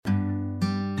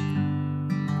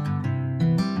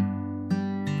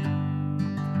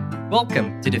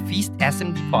Welcome to the Feast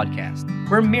SMD podcast,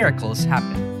 where miracles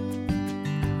happen.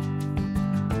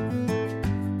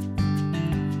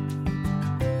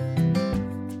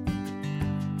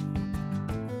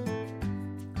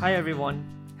 Hi everyone,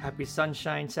 happy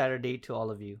Sunshine Saturday to all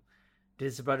of you.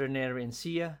 This is Brother Nero and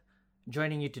Sia,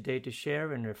 joining you today to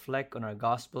share and reflect on our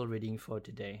gospel reading for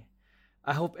today.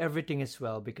 I hope everything is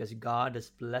well because God has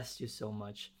blessed you so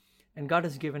much, and God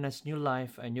has given us new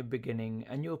life, a new beginning,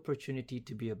 a new opportunity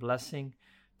to be a blessing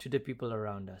to the people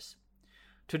around us.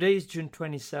 Today is June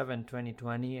 27,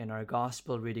 2020, and our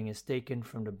gospel reading is taken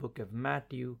from the book of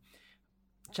Matthew,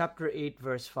 chapter 8,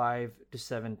 verse 5 to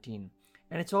 17.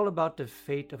 And it's all about the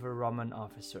fate of a Roman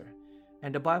officer.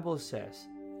 And the Bible says,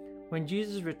 when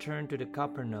Jesus returned to the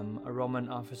Capernaum, a Roman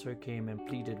officer came and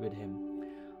pleaded with him,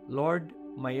 "Lord,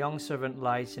 my young servant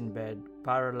lies in bed,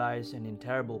 paralyzed and in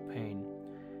terrible pain."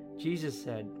 Jesus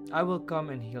said, "I will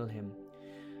come and heal him."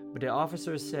 But the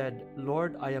officer said,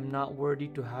 "Lord, I am not worthy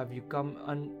to have you come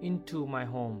into my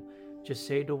home. Just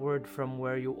say the word from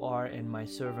where you are, and my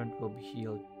servant will be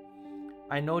healed.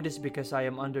 I know this because I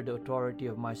am under the authority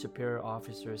of my superior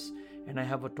officers, and I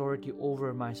have authority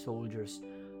over my soldiers.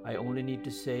 I only need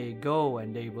to say, 'Go,' and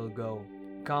they will go.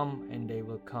 'Come,' and they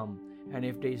will come. And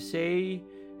if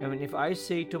I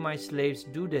say to my slaves,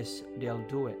 'Do this,' they'll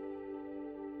do it."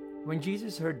 When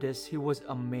Jesus heard this, he was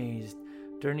amazed.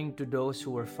 Turning to those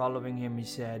who were following him, he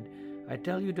said, "I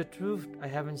tell you the truth, I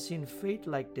haven't seen faith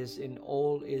like this in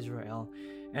all Israel.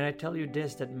 And I tell you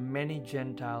this, that many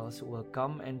Gentiles will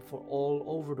come and from all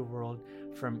over the world,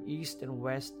 from east and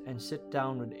west, and sit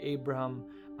down with Abraham,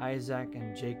 Isaac,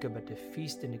 and Jacob at the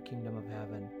feast in the kingdom of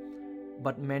heaven.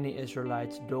 But many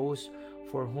Israelites, those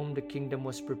for whom the kingdom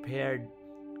was prepared,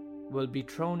 will be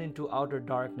thrown into outer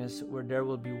darkness, where there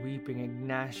will be weeping and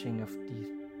gnashing of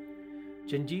teeth."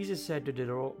 Then Jesus said to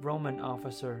the Roman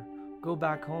officer, "Go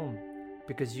back home,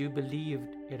 because you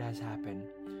believed it has happened."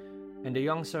 And the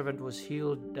young servant was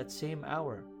healed that same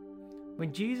hour.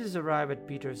 When Jesus arrived at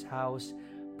Peter's house,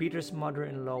 Peter's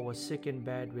mother-in-law was sick in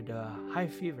bed with a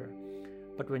high fever.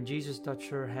 But when Jesus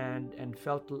touched her hand and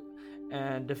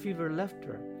the fever left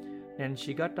her, then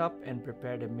she got up and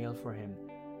prepared a meal for him.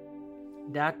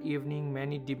 That evening,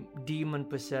 many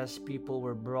demon-possessed people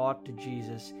were brought to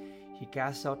Jesus. He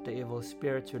cast out the evil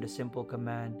spirits with a simple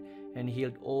command and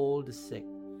healed all the sick.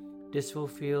 This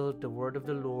fulfilled the word of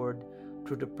the Lord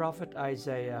through the prophet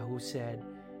Isaiah, who said,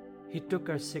 "He took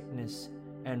our sickness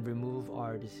and removed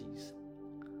our disease."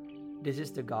 This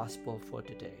is the gospel for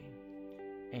today.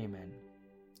 Amen.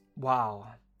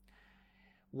 Wow,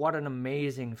 what an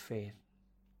amazing faith.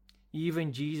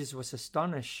 Even Jesus was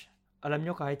astonished. Alam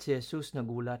nyo, kahit si Jesus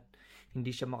nagulat.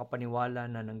 Hindi siya makapaniwala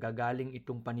na nanggagaling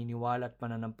itong paniniwala at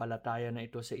pananampalataya na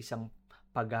ito sa isang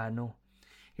pagano.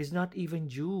 He's not even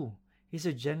Jew. He's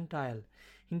a Gentile.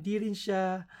 Hindi rin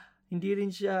siya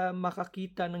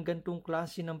makakita ng gantong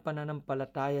klase ng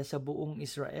pananampalataya sa buong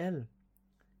Israel.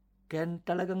 Kaya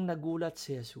talagang nagulat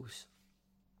si Jesus.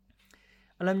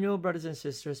 Alam nyo, brothers and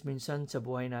sisters, minsan sa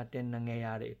buhay natin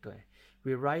nangyayari ito.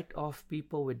 We write off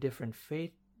people with different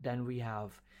faith than we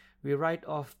have. We write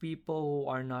off people who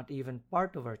are not even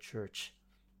part of our church.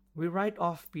 We write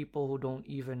off people who don't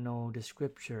even know the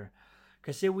scripture.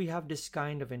 Kasi we have this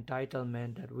kind of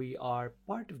entitlement that we are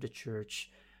part of the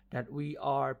church, that we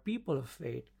are people of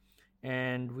faith,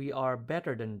 and we are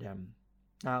better than them.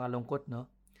 Nakakalungkot,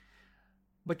 no?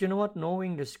 But you know what?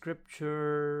 Knowing the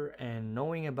scripture and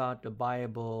knowing about the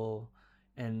Bible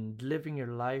and living your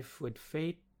life with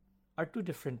faith are two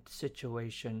different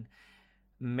situations.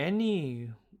 Many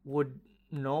would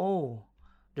know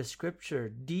the scripture,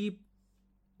 deep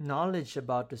knowledge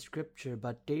about the scripture,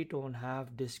 but they don't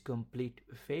have this complete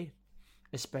faith,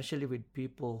 especially with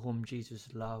people whom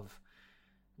Jesus loved.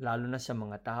 Lalo na sa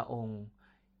mga taong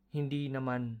hindi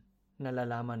naman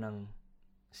nalalaman ng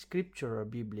scripture or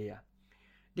Biblia.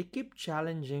 They keep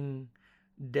challenging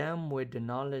them with the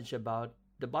knowledge about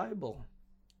the Bible.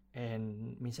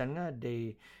 And minsan nga,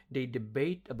 they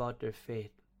debate about their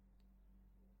faith.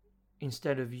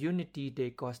 Instead of unity, they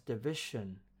cause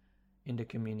division in the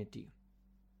community.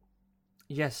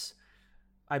 Yes,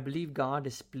 I believe God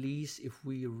is pleased if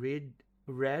we read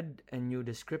and knew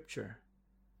the scripture.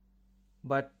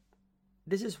 But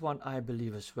this is what I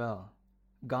believe as well.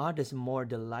 God is more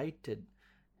delighted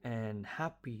and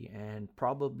happy and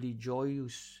probably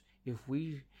joyous if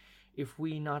we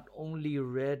not only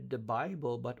read the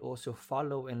Bible but also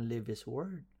follow and live His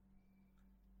word.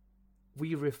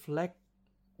 We reflect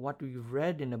what we've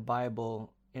read in the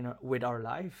Bible with our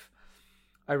life.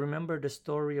 I remember the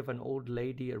story of an old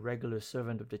lady, a regular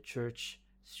servant of the church.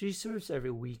 She serves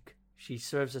every week. She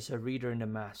serves as a reader in the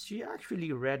Mass. She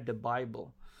actually read the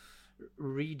Bible,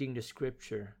 reading the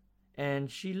scripture, and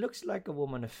she looks like a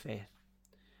woman of faith.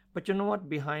 But you know what?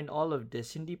 Behind all of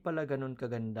this, hindi pala ganun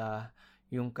kaganda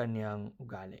yung kanyang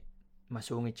ugali.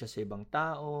 Masungit siya sa ibang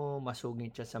tao,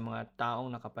 masungit siya sa mga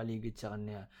taong nakapaligid sa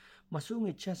kanya,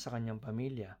 masungit siya sa kanyang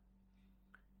pamilya.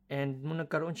 And nung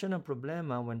nagkaroon siya ng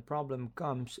problema, when problem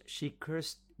comes, she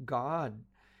cursed God.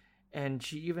 And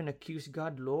she even accused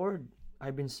God, Lord,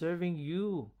 I've been serving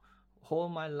you all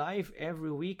my life.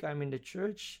 Every week I'm in the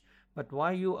church. But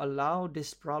why you allow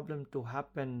this problem to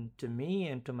happen to me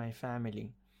and to my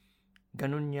family?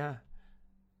 Ganun niya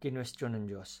kinwestiyon ng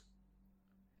Diyos.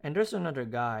 And there's another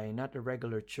guy, not a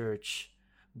regular church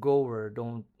goer,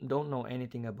 don't know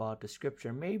anything about the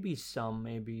scripture. Maybe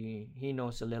he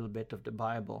knows a little bit of the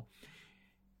Bible.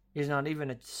 He's not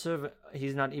even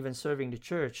serving the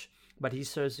church, but he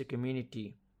serves the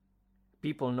community.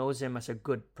 People knows him as a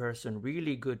good person,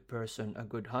 really good person, a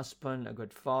good husband, a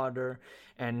good father,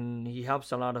 and he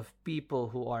helps a lot of people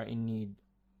who are in need.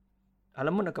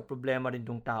 Alam mo, nagka-problema rin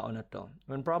tong tao na to.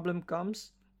 When problem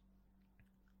comes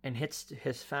and hits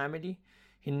his family,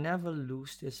 he never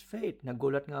lose his faith.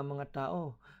 Nagulat nga ang mga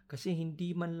tao kasi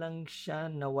hindi man lang siya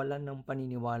nawalan ng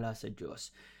paniniwala sa Diyos.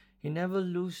 He never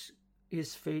lose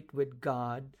his faith with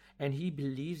God, and he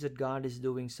believes that God is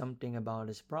doing something about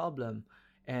his problem,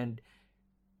 and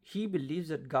he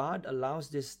believes that God allows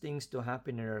these things to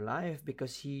happen in our life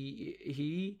because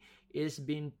he is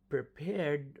being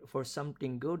prepared for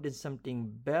something good and something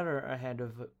better ahead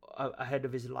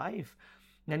of his life.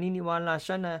 Naniniwala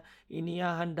siya na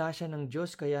inihahanda siya ng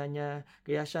Diyos kaya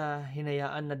siya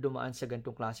hinayaan na dumaan sa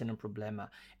ganitong klase ng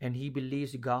problema. And he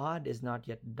believes God is not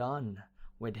yet done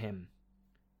with him.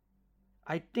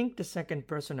 I think the second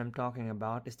person I'm talking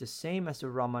about is the same as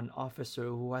the Roman officer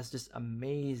who has this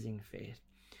amazing faith.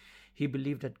 He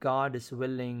believed that God is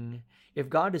willing,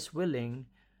 if God is willing,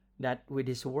 that with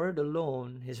his word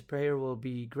alone, his prayer will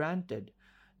be granted,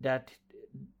 that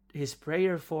his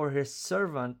prayer for his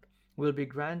servant will be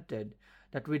granted,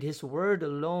 that with his word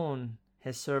alone,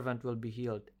 his servant will be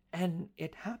healed. And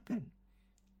it happened.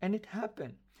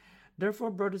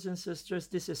 Therefore, brothers and sisters,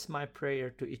 this is my prayer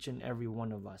to each and every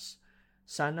one of us.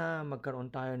 Sana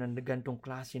magkaroon tayo ng ganitong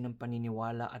klase ng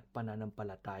paniniwala at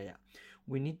pananampalataya.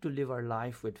 We need to live our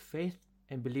life with faith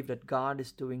and believe that God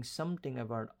is doing something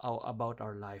about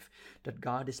our life, that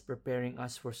God is preparing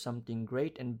us for something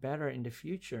great and better in the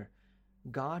future.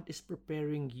 God is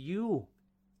preparing you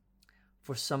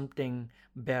for something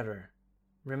better.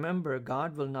 Remember,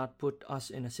 God will not put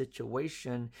us in a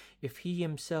situation if He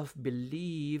Himself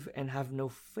believe and have no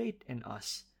faith in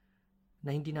us,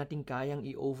 na hindi natin kayang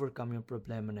i-overcome yung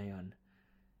problema na yan.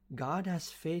 God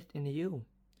has faith in you.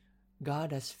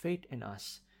 God has faith in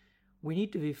us. We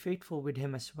need to be faithful with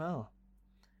Him as well.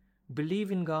 Believe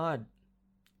in God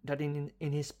that in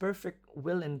His perfect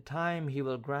will and time, He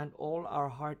will grant all our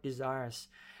heart desires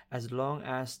as long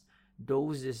as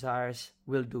those desires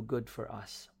will do good for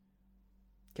us.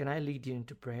 Can I lead you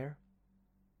into prayer?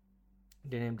 In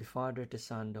the name of the Father, the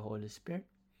Son, the Holy Spirit.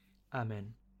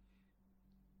 Amen.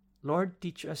 Lord,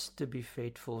 teach us to be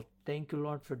faithful. Thank you,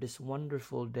 Lord, for this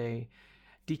wonderful day.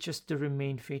 Teach us to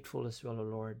remain faithful as well, O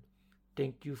Lord.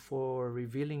 Thank you for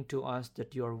revealing to us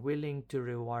that you are willing to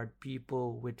reward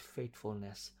people with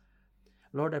faithfulness.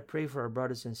 Lord, I pray for our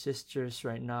brothers and sisters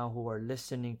right now who are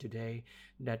listening today,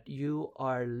 that you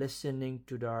are listening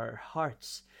to their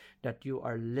hearts, that you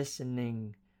are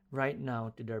listening right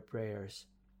now to their prayers.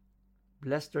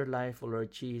 Bless their life, O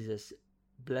Lord Jesus.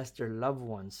 Bless their loved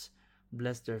ones.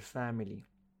 Bless their family.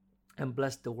 And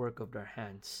bless the work of their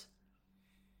hands.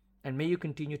 And may you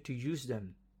continue to use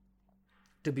them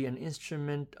to be an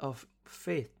instrument of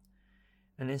faith,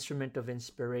 an instrument of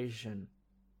inspiration,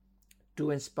 to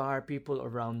inspire people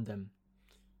around them,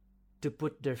 to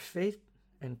put their faith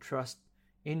and trust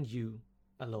in you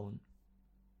alone.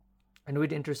 And with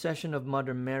the intercession of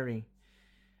Mother Mary,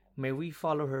 may we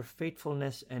follow her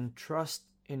faithfulness and trust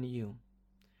in you.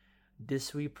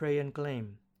 This we pray and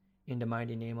claim in the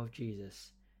mighty name of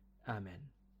Jesus.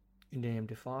 Amen. In the name of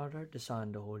the Father, the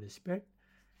Son, the Holy Spirit.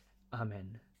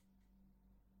 Amen.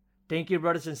 Thank you,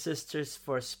 brothers and sisters,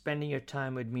 for spending your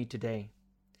time with me today.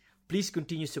 Please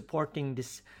continue supporting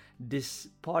this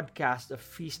podcast of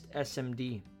Feast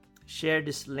SMD. Share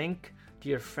this link to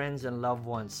your friends and loved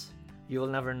ones. You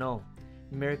will never know.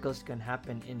 Miracles can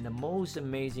happen in the most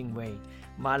amazing way.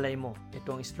 Malay mo,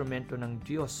 itong instrumento ng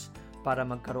Diyos para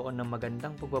magkaroon ng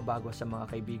magandang pagbabago sa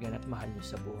mga kaibigan at mahal niyo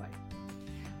sa buhay.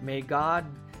 May God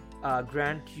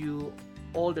grant you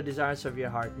all the desires of your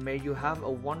heart. May you have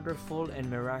a wonderful and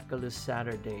miraculous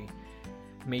Saturday.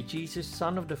 May Jesus,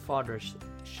 Son of the Father,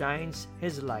 shines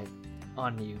His light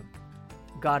on you.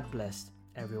 God bless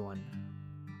everyone.